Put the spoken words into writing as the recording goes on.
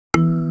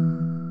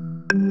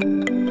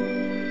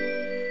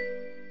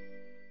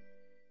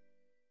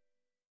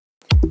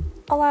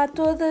Olá a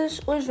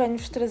todas, hoje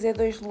venho-vos trazer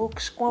dois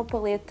looks com a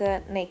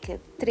paleta Naked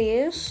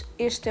 3.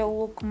 Este é o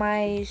look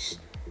mais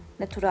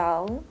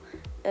natural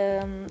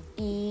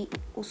e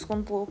o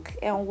segundo look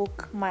é um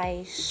look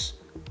mais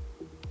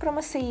para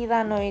uma saída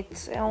à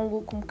noite, é um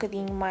look um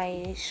bocadinho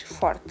mais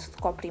forte do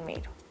que o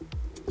primeiro.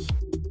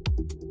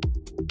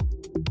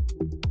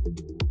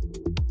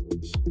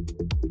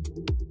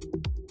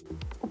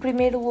 O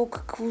primeiro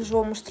look que vos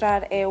vou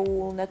mostrar é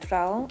o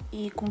natural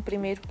e como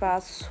primeiro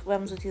passo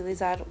vamos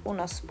utilizar o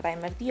nosso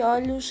primer de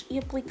olhos e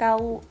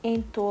aplicá-lo em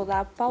toda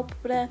a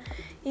pálpebra,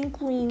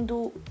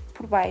 incluindo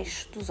por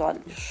baixo dos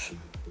olhos.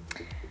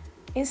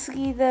 Em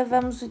seguida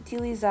vamos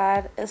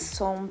utilizar a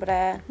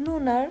sombra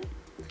Lunar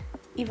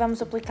e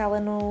vamos aplicá-la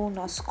no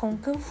nosso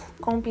côncavo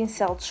com um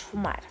pincel de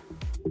esfumar.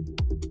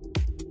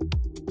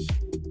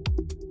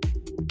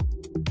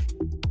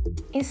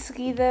 Em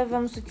seguida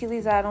vamos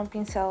utilizar um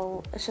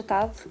pincel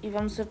achatado e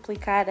vamos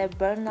aplicar a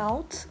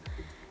Burnout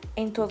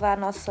em toda a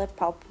nossa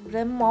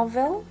pálpebra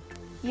móvel.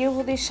 E eu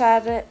vou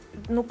deixar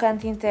no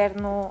canto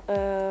interno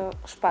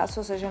espaço,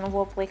 ou seja, eu não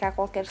vou aplicar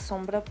qualquer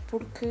sombra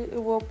porque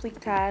eu vou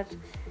aplicar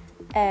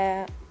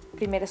a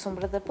primeira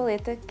sombra da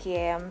paleta, que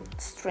é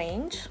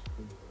Strange,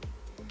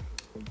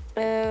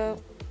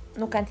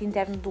 no canto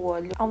interno do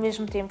olho, ao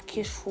mesmo tempo que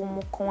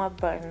esfumo com a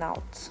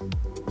Burnout.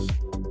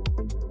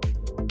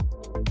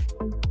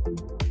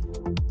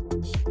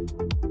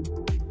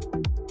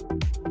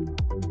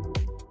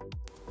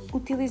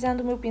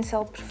 Utilizando o meu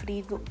pincel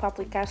preferido para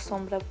aplicar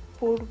sombra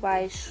por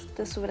baixo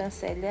da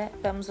sobrancelha,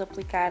 vamos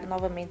aplicar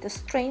novamente a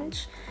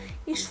Strange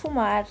e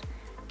esfumar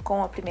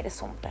com a primeira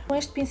sombra. Com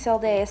este pincel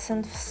da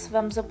Essence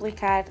vamos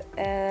aplicar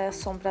a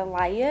sombra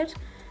Layer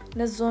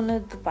na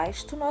zona de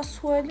baixo do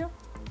nosso olho,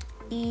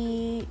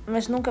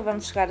 mas nunca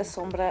vamos chegar a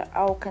sombra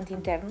ao canto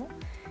interno.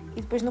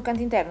 E depois no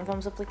canto interno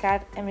vamos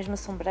aplicar a mesma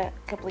sombra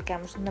que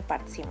aplicamos na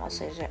parte de cima, ou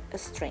seja, a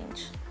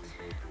Strange.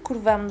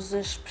 Curvamos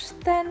as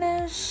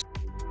pestanas.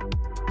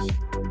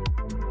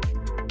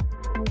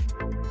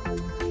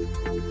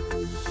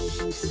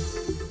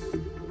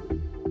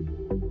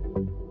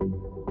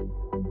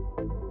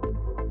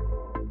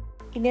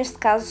 E neste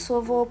caso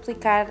só vou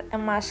aplicar a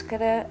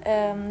máscara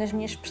nas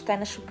minhas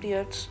pestanas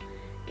superiores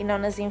e não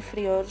nas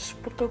inferiores,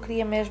 porque eu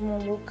queria mesmo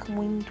um look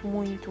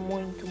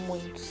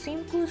muito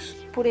simples.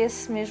 Por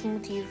esse mesmo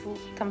motivo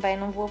também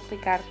não vou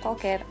aplicar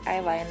qualquer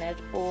eyeliner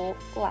ou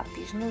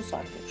lápis nos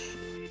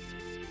olhos.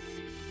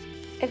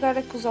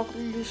 Agora que os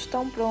óculos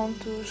estão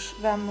prontos,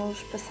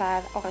 vamos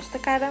passar ao resto da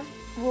cara.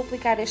 Vou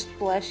aplicar este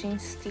blushing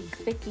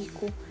stick da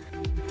Kiko.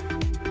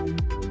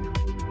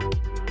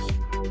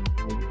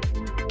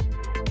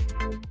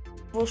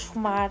 Vou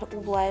esfumar o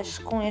blush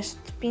com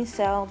este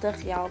pincel da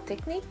Real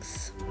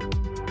Techniques.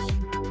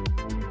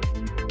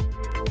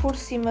 Por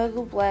cima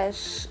do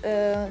blush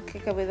que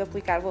acabei de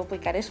aplicar, vou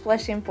aplicar este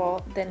blush em pó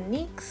da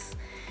NYX.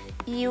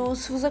 E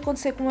se vos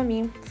acontecer como a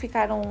mim,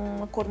 ficar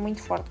uma cor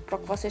muito forte para o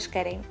que vocês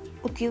querem,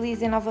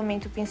 utilizem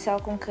novamente o pincel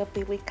com que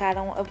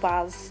aplicaram a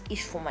base e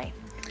esfumem.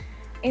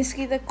 Em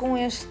seguida, com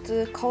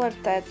este Color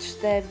Touch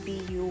da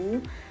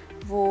BU,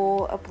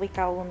 vou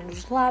aplicá-lo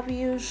nos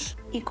lábios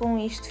e com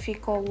isto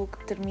fica o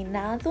look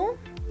terminado.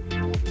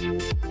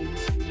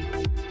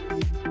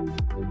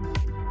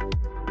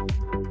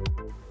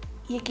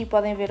 E aqui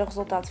podem ver o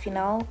resultado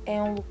final,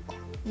 é um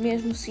look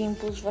mesmo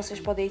simples, vocês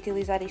podem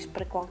utilizar isto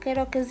para qualquer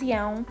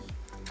ocasião.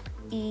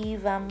 E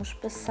vamos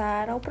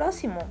passar ao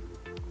próximo.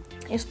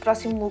 Este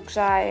próximo look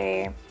já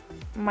é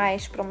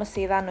mais para uma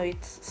saída à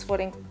noite, se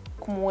forem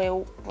como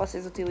eu,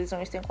 vocês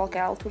utilizam isto em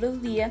qualquer altura do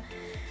dia,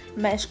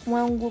 mas como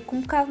é um look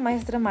um bocado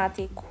mais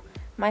dramático,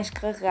 mais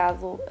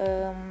carregado,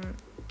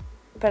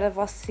 para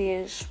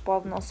vocês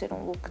pode não ser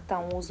um look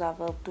tão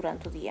usável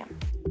durante o dia.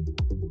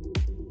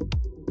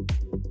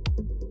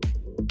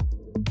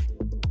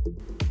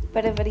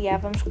 Para variar,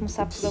 vamos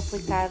começar por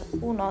aplicar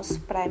o nosso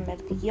primer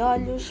de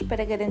olhos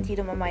para garantir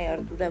uma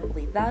maior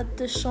durabilidade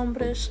das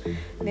sombras.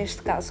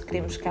 Neste caso,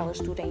 queremos que elas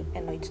durem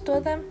a noite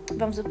toda.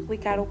 Vamos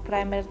aplicar o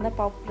primer na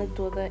pálpebra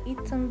toda e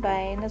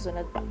também na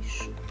zona de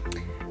baixo.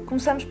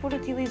 Começamos por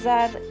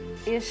utilizar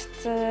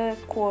esta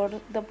cor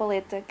da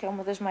paleta, que é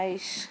uma das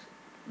mais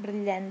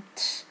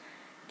brilhantes,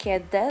 que é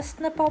Dust,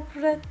 na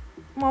pálpebra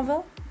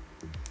móvel.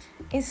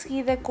 Em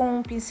seguida, com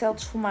um pincel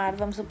de esfumar,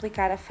 vamos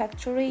aplicar a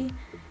Factory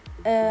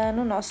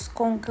no nosso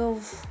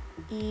côncavo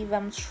e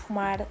vamos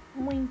esfumar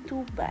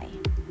muito bem.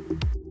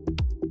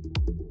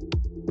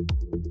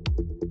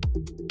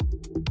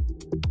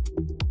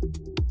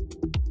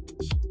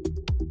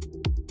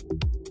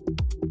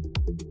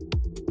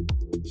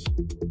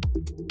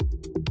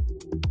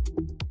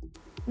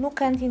 No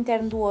canto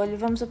interno do olho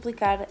vamos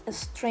aplicar a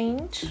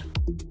Strange.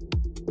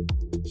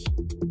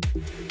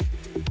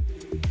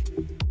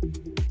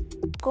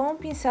 Com um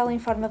pincel em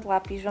forma de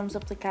lápis vamos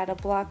aplicar a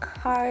Black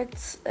Heart,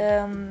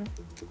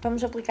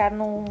 vamos aplicar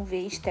num V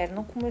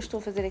externo, como eu estou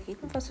a fazer aqui,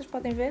 como vocês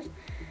podem ver,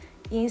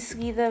 e em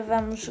seguida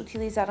vamos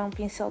utilizar um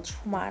pincel de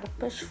esfumar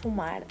para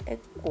esfumar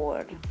a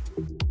cor.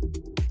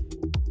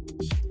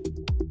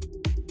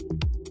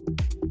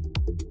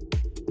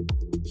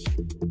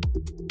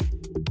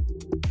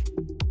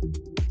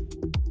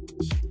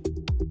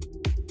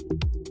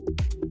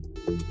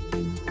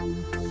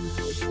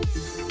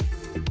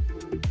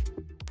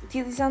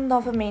 Utilizando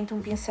novamente um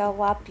pincel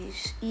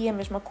lápis e a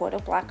mesma cor, a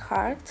Black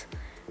Heart,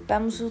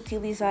 vamos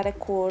utilizar a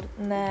cor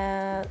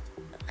na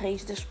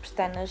raiz das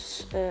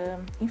pestanas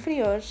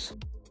inferiores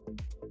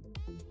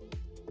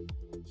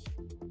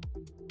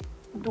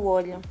do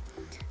olho.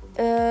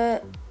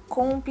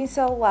 Com um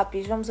pincel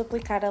lápis vamos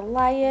aplicar a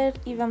layer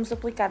e vamos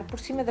aplicar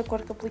por cima da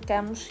cor que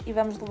aplicamos e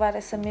vamos levar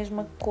essa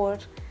mesma cor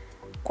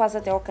quase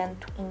até ao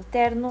canto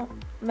interno,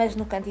 mas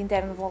no canto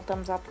interno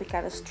voltamos a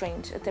aplicar a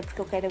strange, até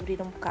porque eu quero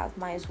abrir um bocado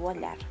mais o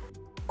olhar.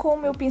 Com o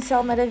meu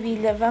pincel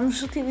maravilha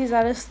vamos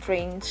utilizar a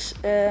strange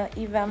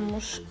e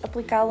vamos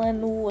aplicá-la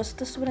no osso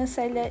da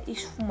sobrancelha e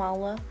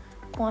esfumá-la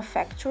com a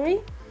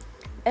Factory.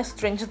 A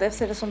strange deve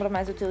ser a sombra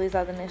mais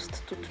utilizada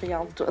neste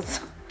tutorial todo.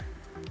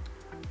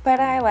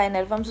 Para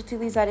eyeliner vamos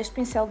utilizar este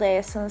pincel da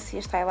Essence e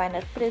este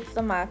eyeliner preto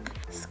da MAC.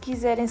 Se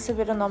quiserem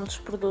saber o nome dos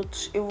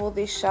produtos eu vou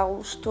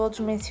deixá-los todos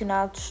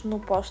mencionados no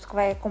post que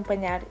vai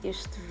acompanhar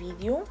este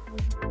vídeo.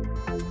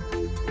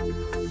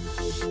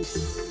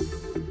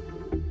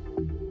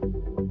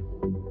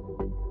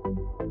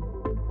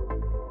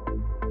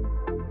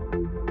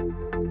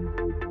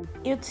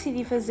 Eu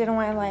decidi fazer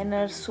um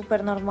eyeliner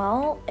super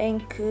normal, em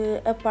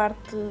que a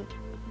parte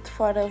de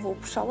fora vou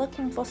puxá-la,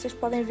 como vocês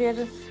podem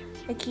ver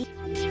aqui.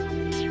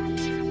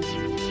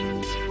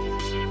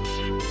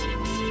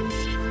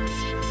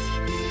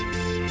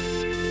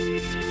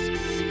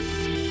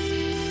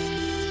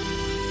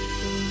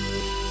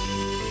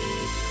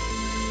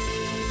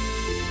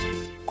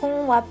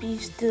 Com um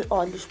lápis de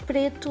olhos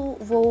preto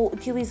vou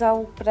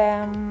utilizá-lo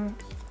para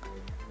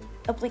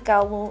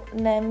aplicá-lo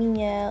na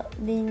minha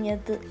linha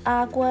de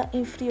água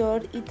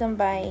inferior e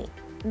também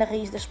na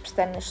raiz das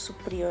pestanas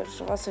superiores.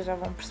 Vocês já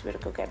vão perceber o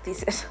que eu quero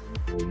dizer.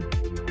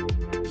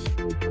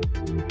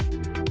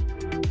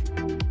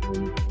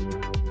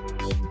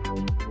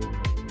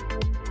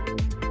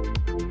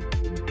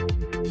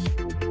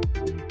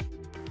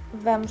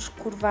 Vamos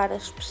curvar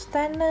as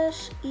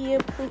pestanas e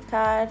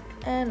aplicar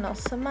a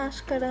nossa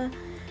máscara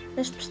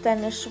nas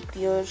pestanas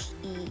superiores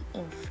e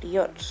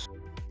inferiores.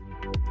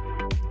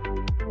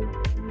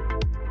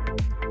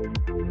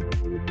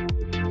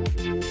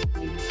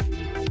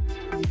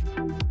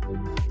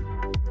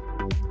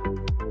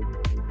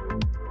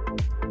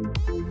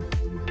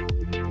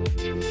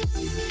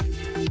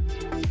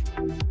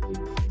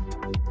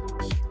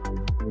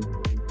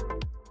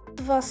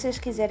 Se vocês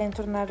quiserem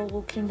tornar o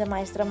look ainda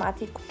mais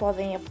dramático,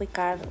 podem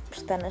aplicar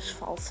pestanas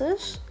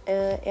falsas,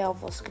 é ao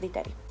vosso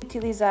critério.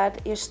 Utilizar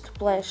este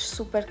blush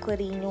super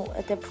clarinho,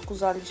 até porque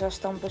os olhos já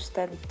estão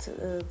bastante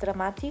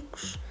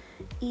dramáticos,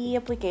 e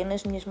apliquei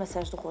nas minhas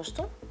maçãs do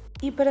rosto.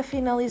 E para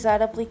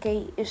finalizar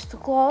apliquei este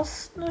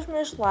gloss nos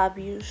meus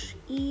lábios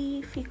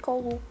e fica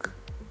o look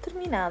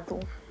terminado.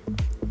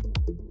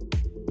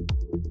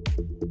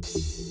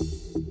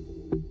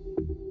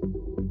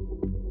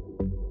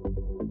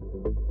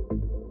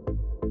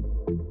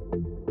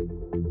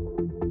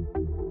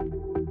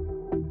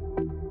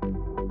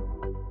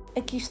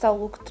 Aqui está o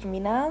look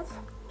terminado,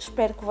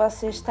 espero que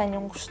vocês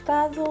tenham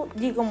gostado,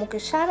 digam-me o que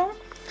acharam,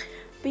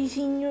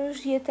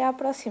 beijinhos e até à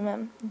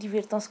próxima,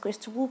 divirtam-se com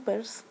estes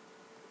bloopers.